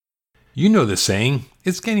You know the saying,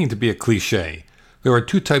 it's getting to be a cliche. There are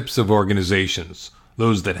two types of organizations,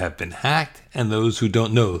 those that have been hacked and those who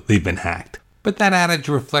don't know they've been hacked. But that adage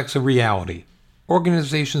reflects a reality.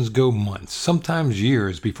 Organizations go months, sometimes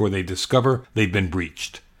years, before they discover they've been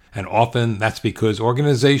breached. And often that's because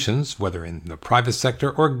organizations, whether in the private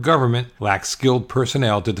sector or government, lack skilled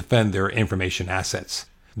personnel to defend their information assets.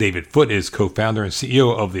 David Foote is co-founder and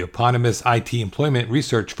CEO of the eponymous IT employment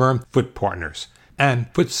research firm Foote Partners.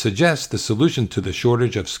 And Foote suggests the solution to the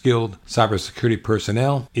shortage of skilled cybersecurity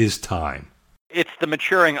personnel is time. It's the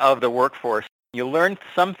maturing of the workforce. You learn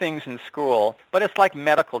some things in school, but it's like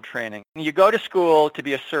medical training. You go to school to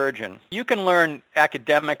be a surgeon. You can learn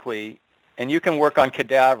academically and you can work on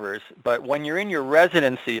cadavers, but when you're in your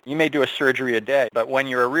residency, you may do a surgery a day. But when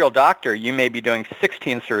you're a real doctor, you may be doing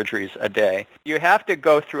 16 surgeries a day. You have to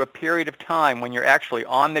go through a period of time when you're actually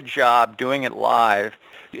on the job, doing it live.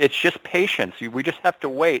 It's just patience. We just have to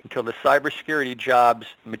wait until the cybersecurity jobs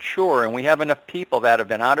mature, and we have enough people that have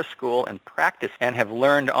been out of school and practiced and have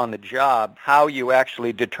learned on the job how you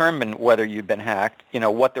actually determine whether you've been hacked,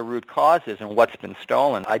 what the root cause is and what's been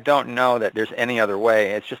stolen. I don't know that there's any other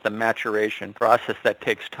way. It's just a maturation process that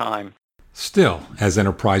takes time. Still, as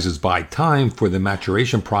enterprises buy time for the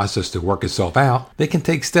maturation process to work itself out, they can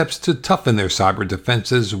take steps to toughen their cyber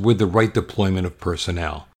defenses with the right deployment of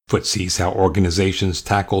personnel. Foote sees how organizations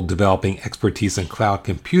tackle developing expertise in cloud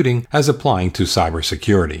computing as applying to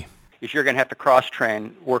cybersecurity. Is you're going to have to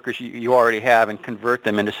cross-train workers you already have and convert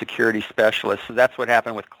them into security specialists. So that's what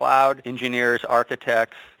happened with cloud engineers,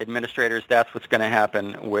 architects, administrators. That's what's going to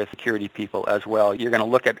happen with security people as well. You're going to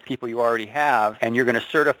look at people you already have, and you're going to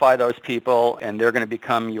certify those people, and they're going to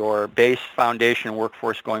become your base foundation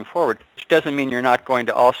workforce going forward. Which doesn't mean you're not going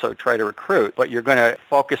to also try to recruit, but you're going to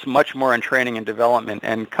focus much more on training and development.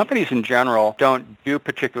 And companies in general don't do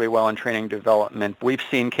particularly well in training and development. We've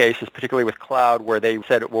seen cases, particularly with cloud, where they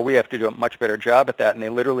said, well, we have to do a much better job at that, and they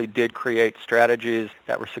literally did create strategies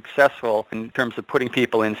that were successful in terms of putting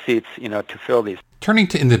people in seats, to fill these. Turning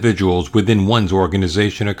to individuals within one's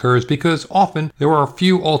organization occurs because often there are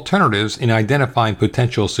few alternatives in identifying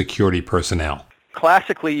potential security personnel.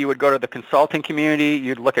 Classically, you would go to the consulting community,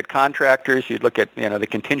 you'd look at contractors, you'd look at the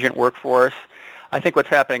contingent workforce. I think what's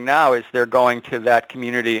happening now is they're going to that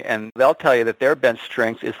community, and they'll tell you that their bench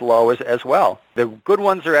strength is low as well. The good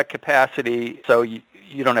ones are at capacity, so you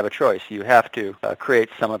don't have a choice. You have to create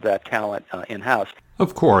some of that talent in-house.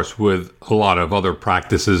 Of course, with a lot of other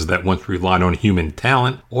practices that once relied on human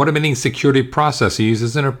talent, automating security processes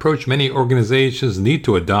is an approach many organizations need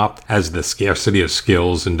to adopt as the scarcity of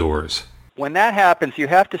skills endures. When that happens, you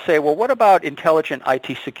have to say, well, what about intelligent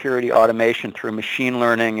IT security automation through machine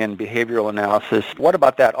learning and behavioral analysis? What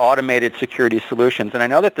about that automated security solutions? And I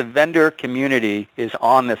know that the vendor community is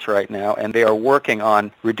on this right now, and they are working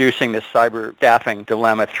on reducing this cyber staffing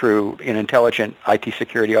dilemma through an intelligent IT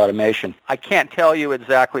security automation. I can't tell you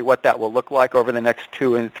exactly what that will look like over the next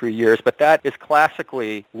 2 and 3 years, but that is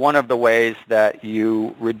classically one of the ways that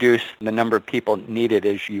you reduce the number of people needed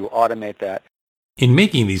as you automate that. In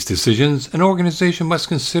making these decisions, an organization must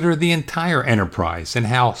consider the entire enterprise and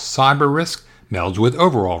how cyber risk melds with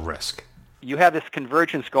overall risk. You have this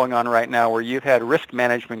convergence going on right now where you've had risk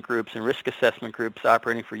management groups and risk assessment groups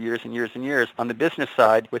operating for years and years and years on the business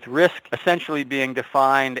side, with risk essentially being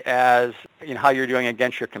defined as how you're doing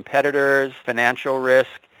against your competitors, financial risk.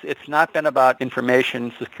 It's not been about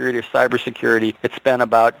information security or cybersecurity. It's been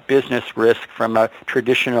about business risk from a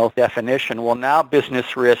traditional definition. Well, now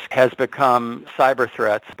business risk has become cyber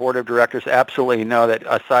threats. Board of directors absolutely know that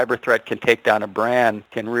a cyber threat can take down a brand,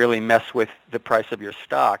 can really mess with the price of your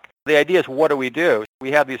stock. The idea is, what do?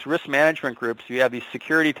 We have these risk management groups. You have these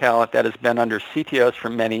security talent that has been under CTOs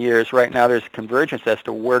for many years. Right now there's convergence as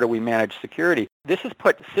to where do we manage security. This has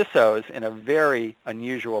put CISOs in a very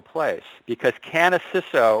unusual place, because can a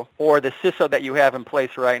CISO or the CISO that you have in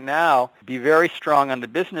place right now be very strong on the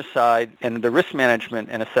business side and the risk management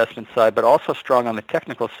and assessment side, but also strong on the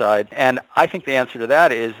technical side? And I think the answer to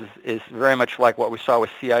that is very much like what we saw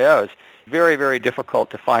with CIOs. Very, very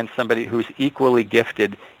difficult to find somebody who's equally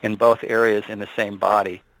gifted in both areas in the same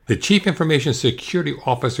body. The Chief Information Security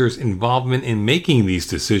Officer's involvement in making these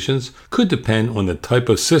decisions could depend on the type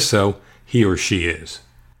of CISO he or she is.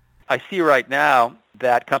 I see right now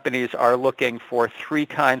that companies are looking for 3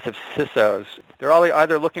 kinds of CISOs. They're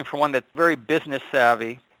either looking for one that's very business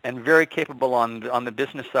savvy and very capable on the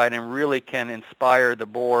business side and really can inspire the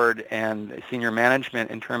board and senior management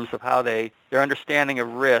in terms of how their understanding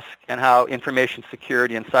of risk and how information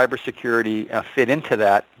security and cybersecurity fit into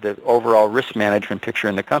that, the overall risk management picture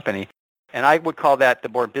in the company. And I would call that the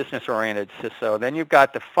more business-oriented CISO. Then you've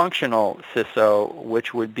got the functional CISO,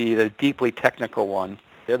 which would be the deeply technical one.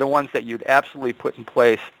 They're the ones that you'd absolutely put in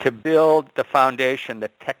place to build the foundation,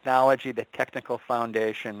 the technology, the technical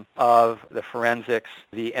foundation of the forensics,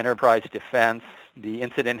 the enterprise defense, the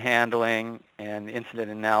incident handling, and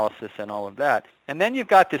incident analysis and all of that. And then you've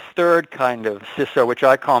got this third kind of CISO, which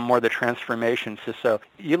I call more the transformation CISO.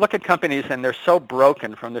 You look at companies and they're so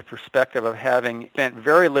broken from the perspective of having spent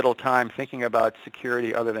very little time thinking about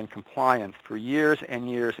security other than compliance for years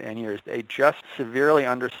and years and years. They just severely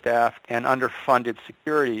understaffed and underfunded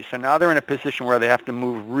security. So now they're in a position where they have to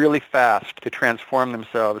move really fast to transform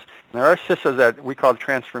themselves. And there are CISOs that we call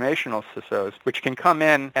transformational CISOs, which can come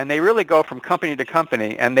in and they really go from company to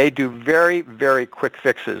company and they do very, very quick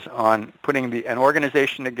fixes on putting an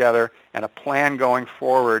organization together and a plan going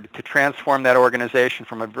forward to transform that organization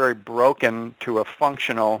from a very broken to a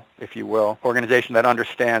functional, if you will, organization that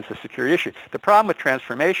understands the security issue. The problem with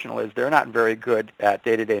transformational is they're not very good at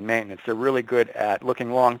day-to-day maintenance. They're really good at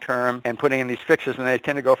looking long-term and putting in these fixes, and they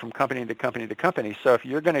tend to go from company to company to company. So if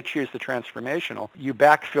you're going to choose the transformational, you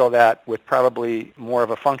backfill that with probably more of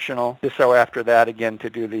a functional CISO after that, again, to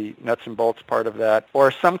do the nuts and bolts part of that,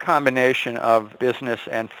 or some combination of business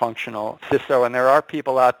and functional CISO. And there are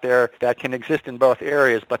people out there that can exist in both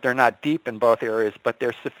areas, but they're not deep in both areas, but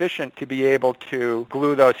they're sufficient to be able to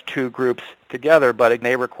glue those two groups together, but it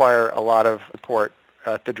may require a lot of support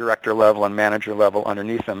at the director level and manager level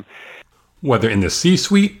underneath them. Whether in the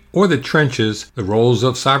C-suite or the trenches, the roles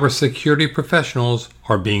of cybersecurity professionals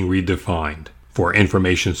are being redefined. For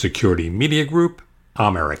Information Security Media Group,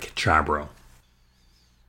 I'm Eric Chabrow.